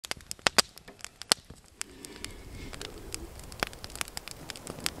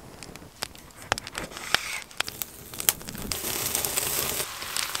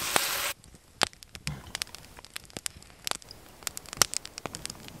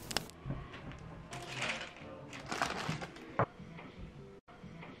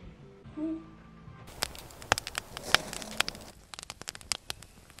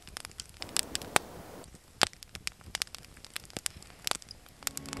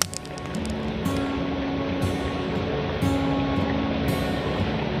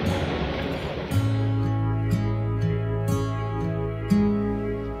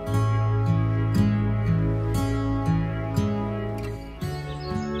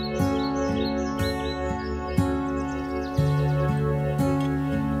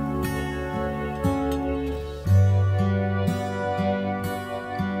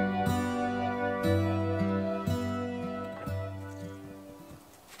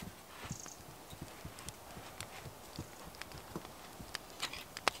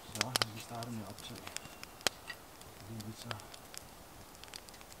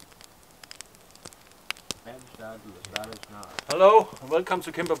Hello, welcome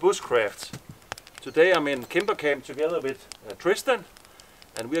to Cimbrer Bushcraft. Today I'm in Cimbrer Camp together with Tristan,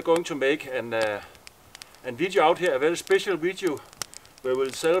 and we are going to make an video out here, a very special video where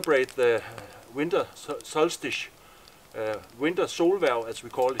we'll celebrate the winter solstice, Vintr Solvarf as we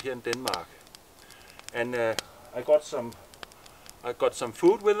call it here in Denmark. And I got some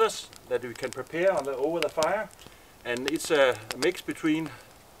food with us that we can prepare over the fire, and it's a mix between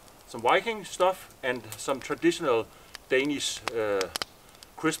some Viking stuff and some traditional Danish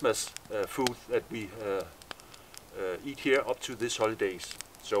Christmas food that we eat here up to this holidays.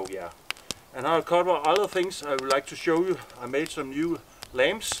 So yeah, and I'll cover other things I would like to show you. I made some new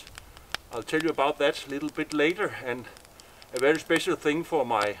lamps. I'll tell you about that a little bit later, and a very special thing for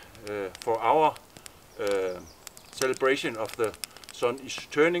our celebration of the sun is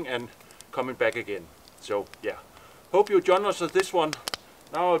turning and coming back again. So yeah, hope you join us at this one.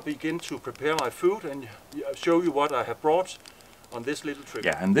 Now I'll begin to prepare my food and show you what I have brought on this little trip.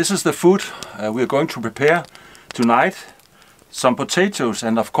 Yeah, and this is the food we are going to prepare tonight. Some potatoes,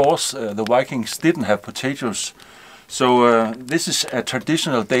 and of course the Vikings didn't have potatoes. So this is a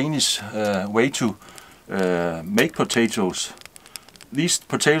traditional Danish way to make potatoes. These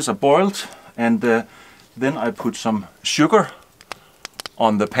potatoes are boiled, and then I put some sugar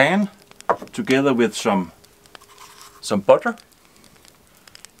on the pan together with some butter.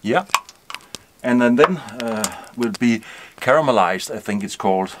 Yeah, and then will be caramelized, I think it's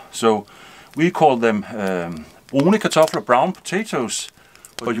called. So we call them brune kartofler, brown potatoes,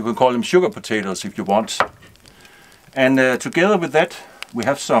 but you can call them sugar potatoes if you want. And together with that we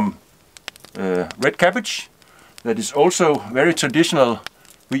have some red cabbage that is also very traditional.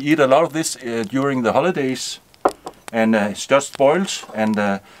 We eat a lot of this during the holidays, and it's just boiled and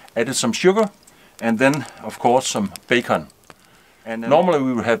added some sugar, and then of course some bacon. And normally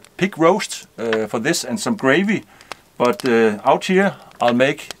we would have pig roast for this and some gravy, but out here I'll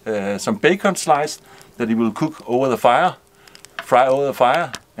make some bacon slice that we will cook over the fire, fry over the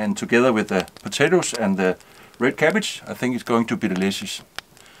fire, and together with the potatoes and the red cabbage, I think it's going to be delicious.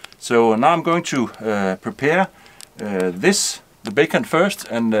 So now I'm going to prepare the bacon first,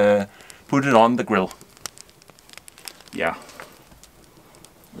 and put it on the grill. Yeah.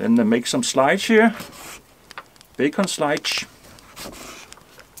 Then make some slides here, bacon slides.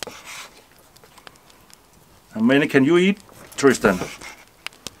 How many can you eat, Tristan?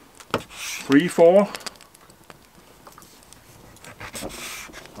 3, 4?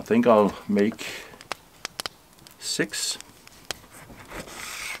 I think I'll make 6.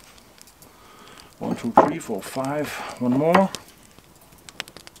 1, 2, 3, 4, 5. One more.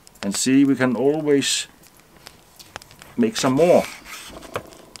 And see, we can always make some more.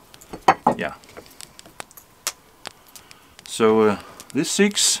 Yeah. So these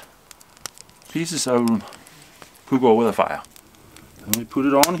 6 pieces I will cook over the fire. Let me put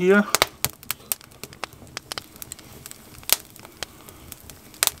it on here.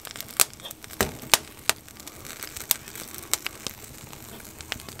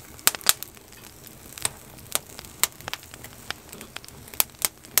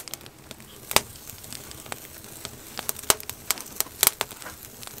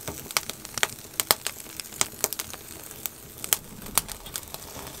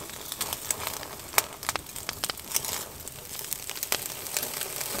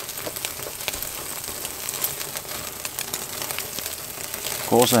 Of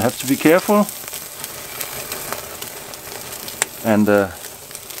course I have to be careful, and the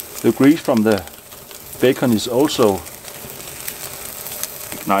grease from the bacon is also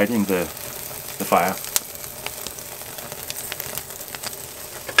igniting the fire.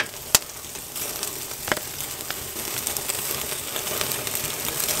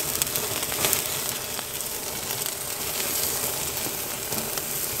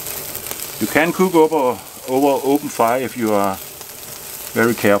 You can cook over open fire if you are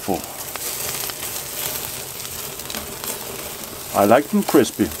very careful. I like them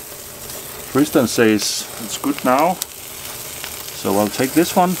crispy. Tristan says it's good now, so I'll take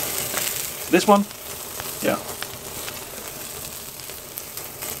this one. This one? Yeah.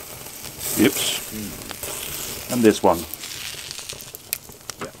 Yips. And this one.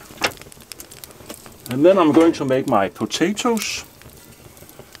 Yeah. And then I'm going to make my potatoes.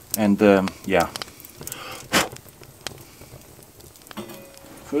 And yeah.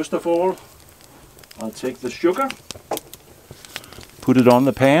 First of all, I'll take the sugar, put it on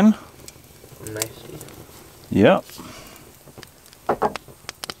the pan. Nicely. Yeah.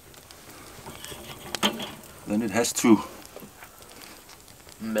 Then it has to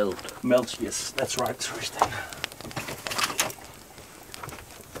melt. Melt, yes, that's right, Tristan.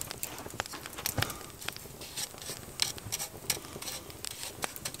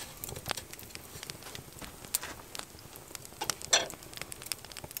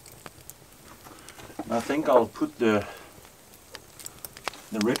 I think I'll put the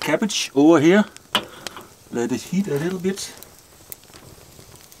red cabbage over here. Let it heat a little bit.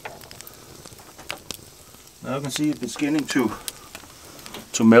 Now you can see it's beginning to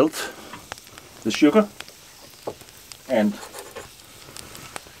melt the sugar, and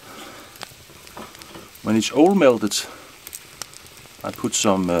when it's all melted I put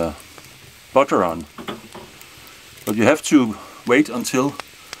some butter on, but you have to wait until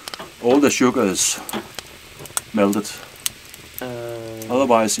all the sugar is melted,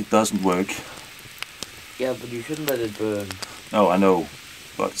 otherwise it doesn't work. Yeah, but you shouldn't let it burn. No, I know,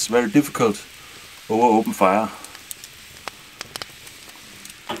 but it's very difficult over open fire.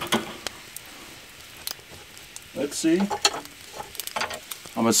 Let's see.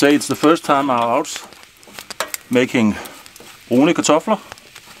 I must say it's the first time I'm out making brune kartofler.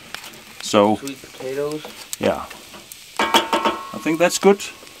 So sweet potatoes. Yeah, I think that's good.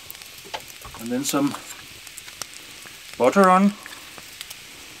 And then some butter on.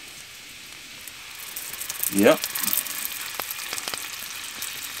 Yeah.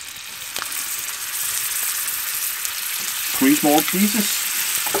 3 small pieces.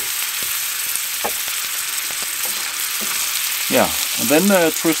 Yeah, and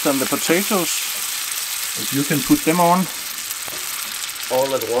then Tristan, the potatoes, if you can put them on.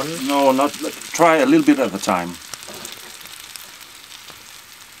 All at once? No, not, try a little bit at a time.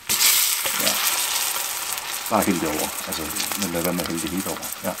 Ja. Bare hælde det over, altså, men lad være med at hælde det helt over.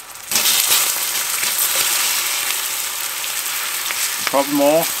 Ja. A couple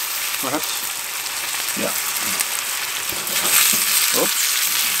more, perhaps. Yeah. Oops.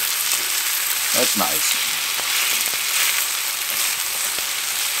 That's nice.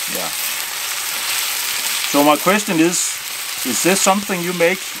 Yeah. So my question is this something you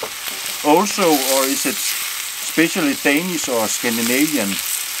make also, or is it especially Danish or Scandinavian?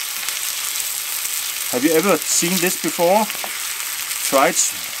 Have you ever seen this before? Tried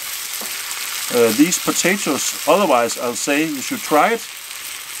these potatoes? Otherwise, I'll say you should try it.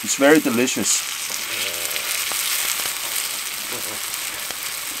 It's very delicious.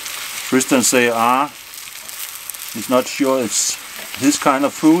 Tristan say, he's not sure it's his kind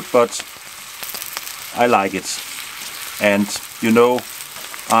of food, but I like it. And you know,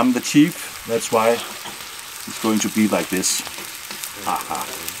 I'm the chief, that's why it's going to be like this. Haha.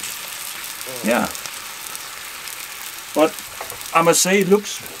 Yeah. But I must say it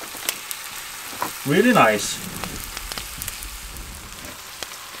looks really nice.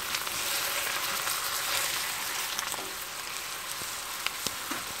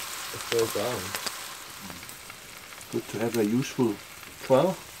 It's so brown. Good to have a useful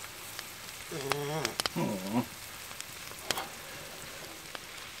trowel. Oh.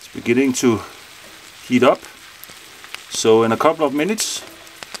 It's beginning to heat up, so in a couple of minutes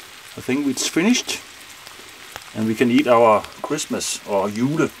I think it's finished and we can eat our Christmas or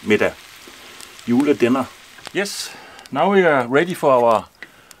Yule middag, Yule dinner. Yes, now we are ready for our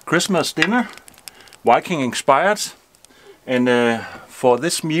Christmas dinner, Viking inspired, and for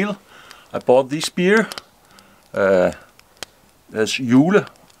this meal I bought this beer. There's Yule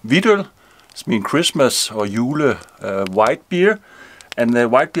Hvidøl, it's mean Christmas or Yule white beer. And the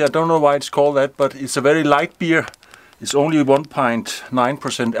white beer, I don't know why it's called that, but it's a very light beer. It's only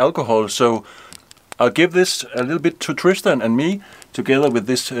 1.9% alcohol, so I'll give this a little bit to Tristan and me, together with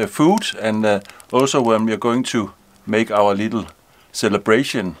this food, and also when we are going to make our little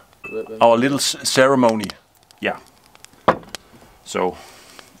celebration, our little ceremony. Yeah. So,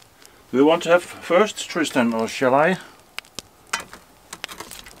 do you want to have first, Tristan, or shall I?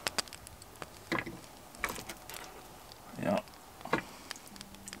 Yeah.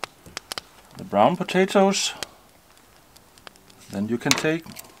 The brown potatoes, then you can take,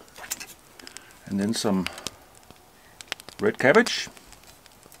 and then some red cabbage,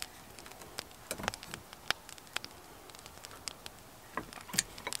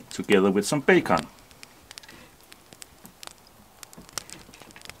 together with some bacon.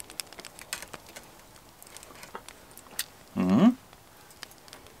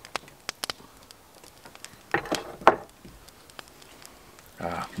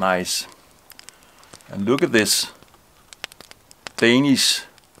 Nice. And look at this Danish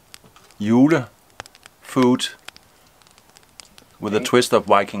Yule food with a twist of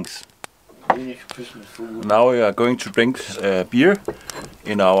Vikings. Danish Christmas food. Now we are going to drink beer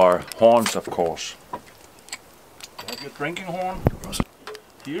in our horns, of course. Have your drinking horn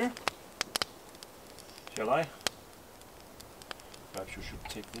here. Shall I? Perhaps you should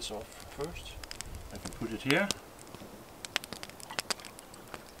take this off first. I can put it here.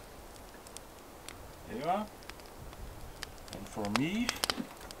 There you are. And for me,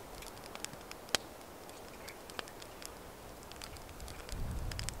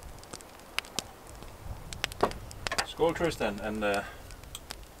 Skål, Tristan, and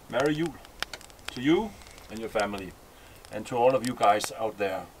Merry Yule to you and your family, and to all of you guys out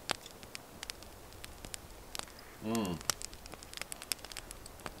there.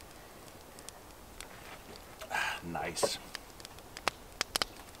 Nice.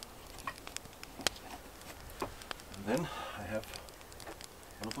 And then I have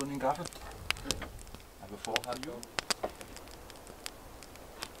en gaffel. I have a fork on you.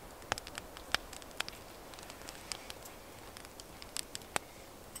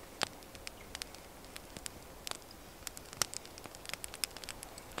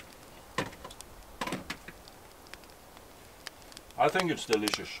 I think it's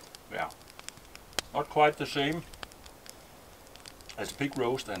delicious, yeah. Not quite the same as pig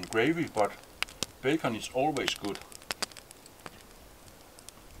roast and gravy, but bacon is always good.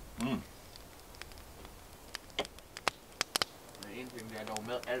 En ting det dog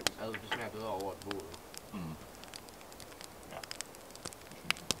med alt mad, det smager bedre over et bål. Ja.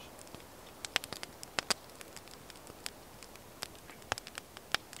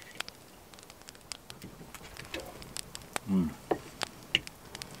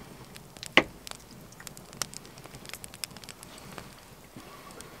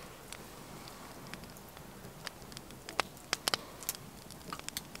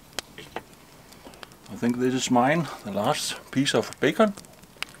 I think this is mine, the last piece of bacon.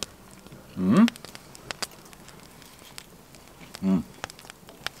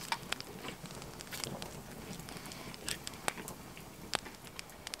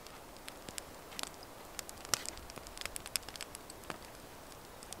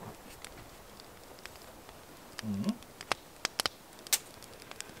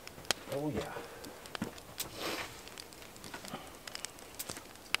 Oh yeah.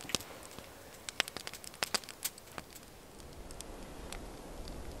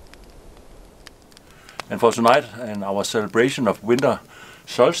 And for tonight, in our celebration of winter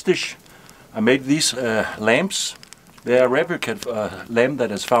solstice, I made these lamps. They are a replica lamp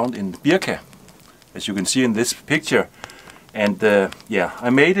that is found in Birka, as you can see in this picture. And yeah, I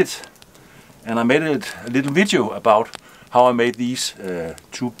made it, and I made a little video about how I made these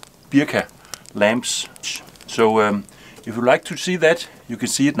two Birka lamps. So if you'd like to see that, you can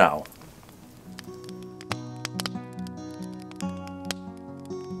see it now.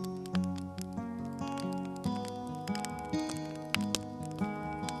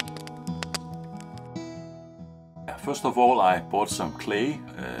 First of all, I bought some clay.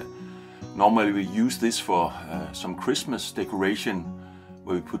 Normally we use this for some Christmas decoration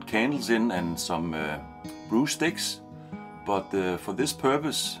where we put candles in and some brew sticks. But for this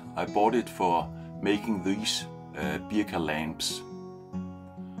purpose I bought it for making these Birka lamps.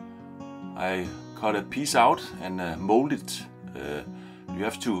 I cut a piece out and mold it. You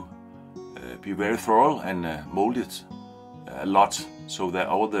have to be very thorough and mold it a lot so that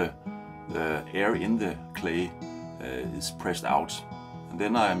all the air in the clay is pressed out. And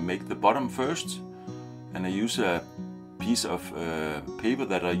then I make the bottom first, and I use a piece of paper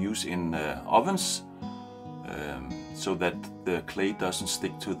that I use in ovens so that the clay doesn't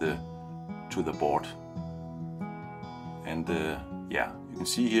stick to the board. And yeah, you can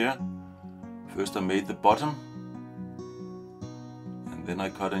see here, first I made the bottom, and then I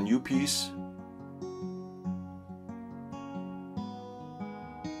cut a new piece.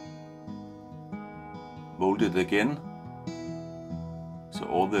 Mold it again, so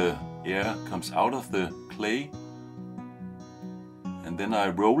all the air comes out of the clay, and then I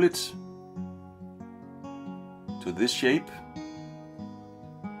roll it to this shape.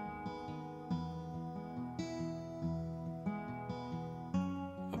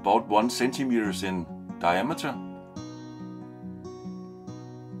 About 1 centimeter in diameter,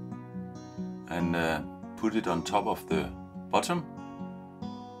 and put it on top of the bottom.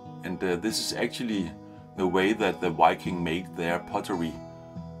 And this is actually the way that the Viking made their pottery.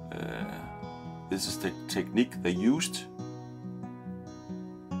 This is the technique they used.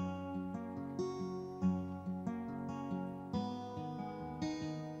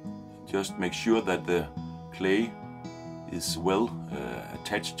 Just make sure that the clay is well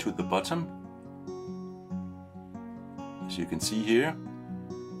attached to the bottom. As you can see here,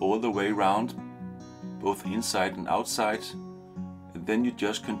 all the way around, both inside and outside. And then you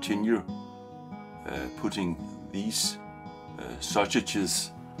just continue putting these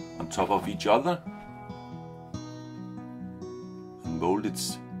sausages on top of each other and mold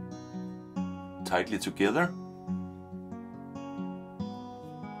it tightly together.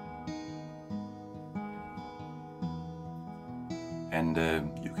 And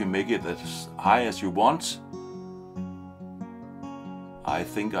you can make it as high as you want. I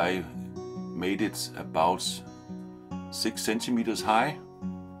think I made it about 6 centimeters high.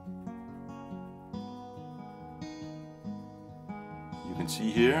 You can see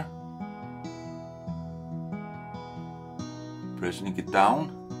here, pressing it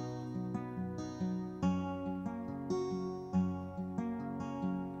down.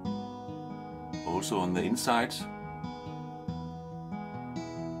 Also on the inside.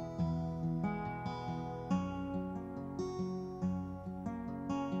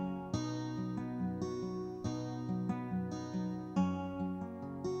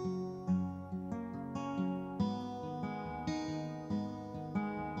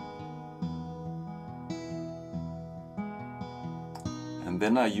 And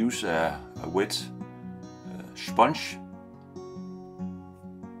then I use a wet sponge,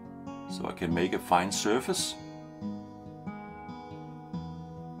 so I can make a fine surface.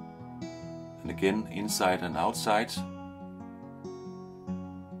 And again, inside and outside.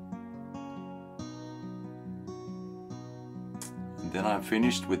 And then I'm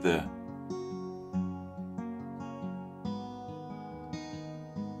finished with the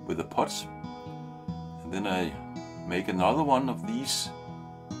pot. And then I make another one of these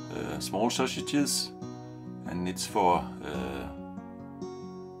small sausages, and it's for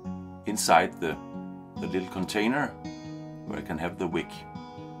inside the little container where I can have the wick.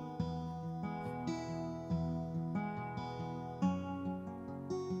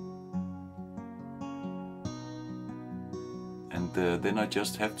 And then I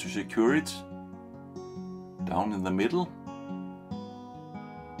just have to secure it down in the middle.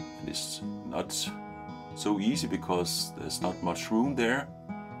 And it's not so easy because there's not much room there.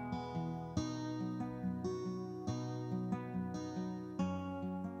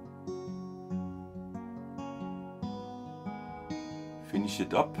 Finish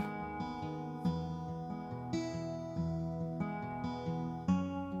it up.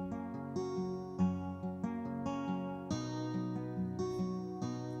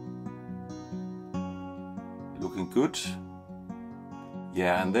 Looking good.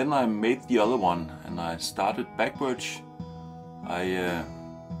 Yeah, and then I made the other one, and I started backwards. I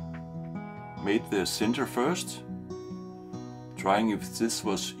made the center first, trying if this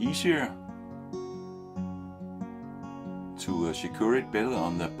was easier to secure it better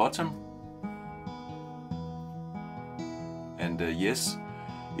on the bottom. And yes,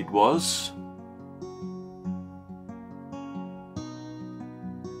 it was.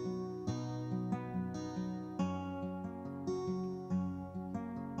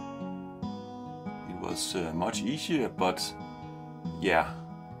 It was much easier, but yeah,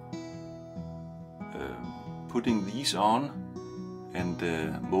 putting these on and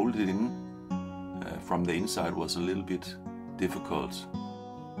mold it in from the inside was a little bit difficult.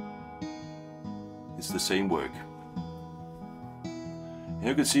 It's the same work. Here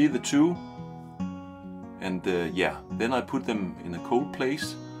you can see the two, and yeah, then I put them in a cold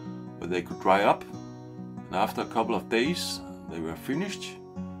place where they could dry up, and after a couple of days they were finished,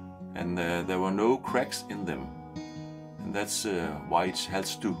 and there were no cracks in them, and that's why it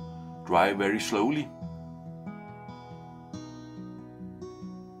has to dry very slowly.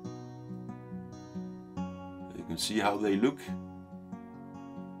 You can see how they look.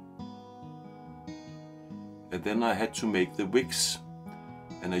 And then I had to make the wicks,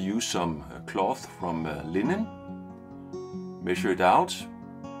 and I used some cloth from linen, measure it out,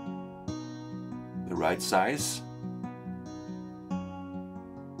 the right size,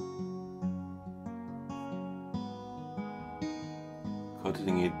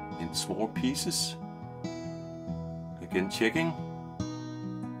 cutting it in small pieces, again checking.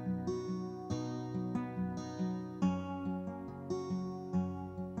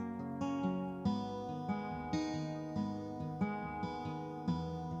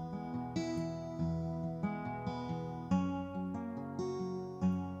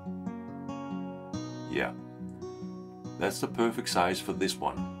 Yeah, that's the perfect size for this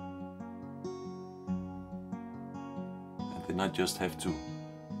one. And then I just have to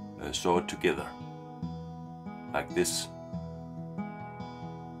sew it together, like this.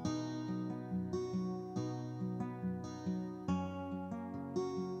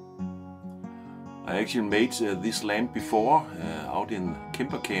 I actually made this lamp before out in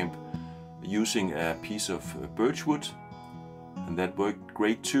Cimbrer Camp using a piece of birch wood, and that worked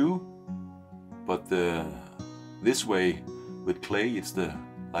great too. But this way with clay, it's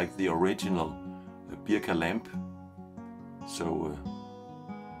like the original Birka lamp. So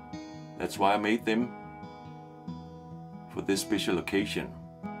that's why I made them for this special occasion.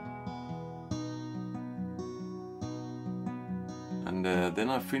 And then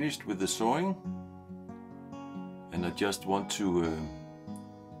I finished with the sewing, and I just want to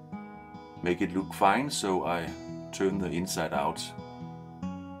make it look fine, so I turn the inside out.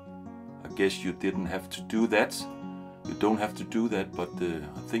 I guess you didn't have to do that. You don't have to do that, but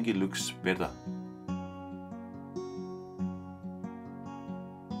I think it looks better.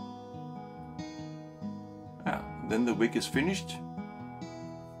 Yeah, then the wick is finished.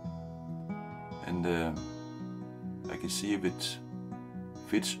 And I can see if it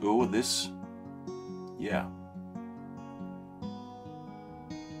fits over this. Yeah.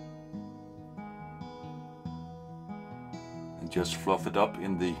 And just fluff it up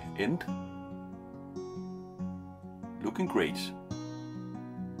in the end. Looking great.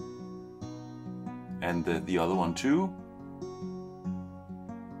 And the other one too.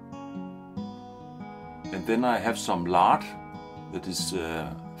 And then I have some lard that is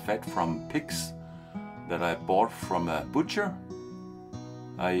fat from pigs that I bought from a butcher.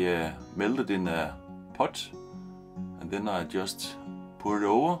 I melted in a pot and then I just pour it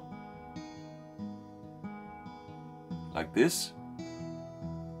over like this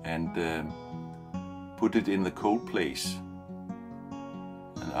and put it in the cold place.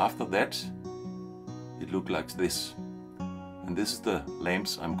 And after that it looked like this. And this is the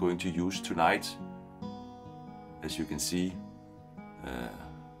lamps I'm going to use tonight, as you can see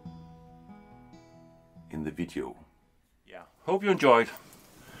in the video. Yeah, hope you enjoyed.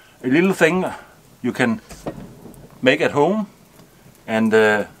 A little thing you can make at home, and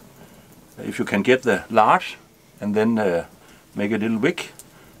if you can get the lard and then make a little wick,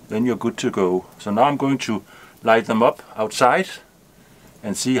 then you're good to go. So now I'm going to light them up outside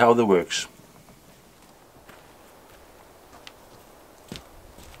and see how that works.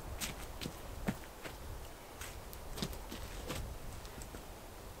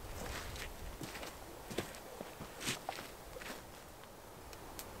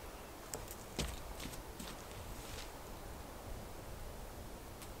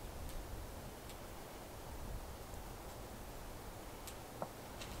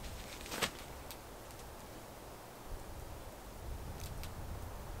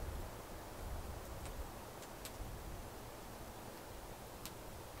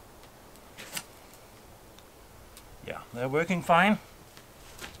 Yeah, they're working fine.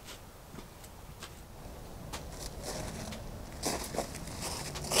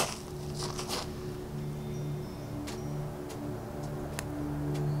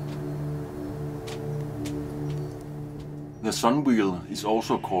 The sun wheel is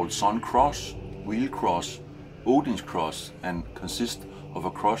also called sun cross, wheel cross, Odin's cross, and consists of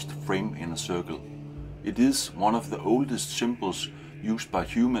a crossed frame in a circle. It is one of the oldest symbols used by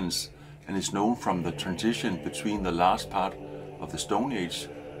humans and is known from the transition between the last part of the Stone Age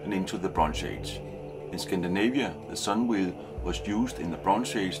and into the Bronze Age. In Scandinavia, the sun wheel was used in the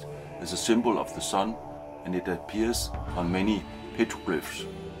Bronze Age as a symbol of the sun, and it appears on many petroglyphs,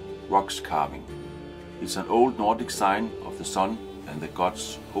 rocks carving. It's an old Nordic sign of the sun and the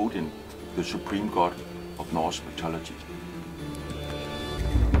gods Odin, the supreme god of Norse mythology.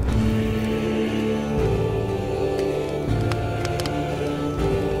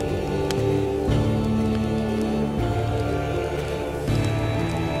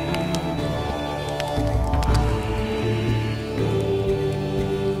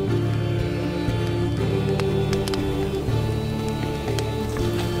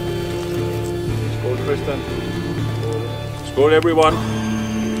 Tristan. Skål everyone,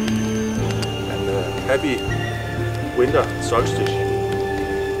 and happy winter solstice.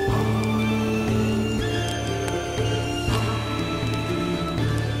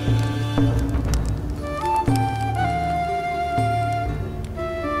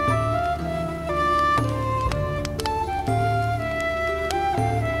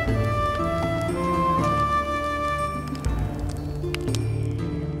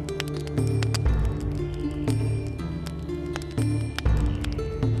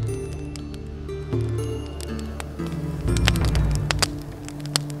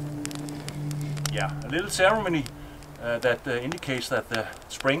 Yeah, a little ceremony that indicates that the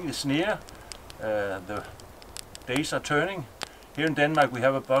spring is near. The days are turning. Here in Denmark we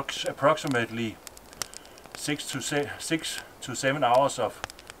have approximately 6 to 7 hours of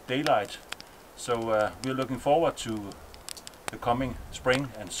daylight. So we're looking forward to the coming spring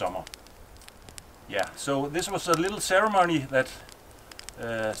and summer. Yeah, so this was a little ceremony that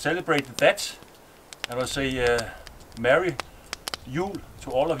celebrated that. And I'll say Merry Yule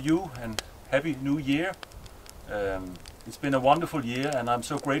to all of you and Happy New Year. It's been a wonderful year and I'm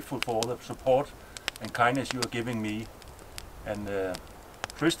so grateful for all the support and kindness you are giving me. And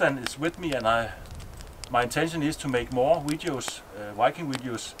Tristan is with me, and my intention is to make more videos, Viking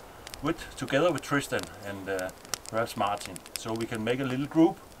videos, together with Tristan and perhaps Martin, so we can make a little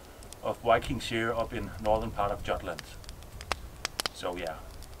group of Vikings here up in northern part of Jutland. So yeah,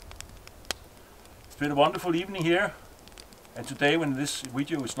 it's been a wonderful evening here, and today when this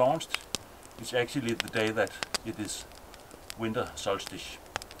video is launched, it's actually the day that it is winter solstice,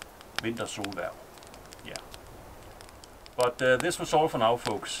 Vintr Solvarf. Yeah. But this was all for now,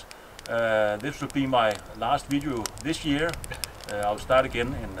 folks. This will be my last video this year. I'll start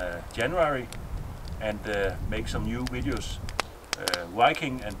again in January and make some new videos,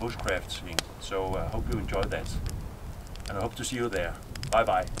 Viking and Bushcraft. So I hope you enjoyed that, and I hope to see you there. Bye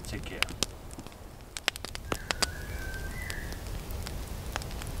bye, take care.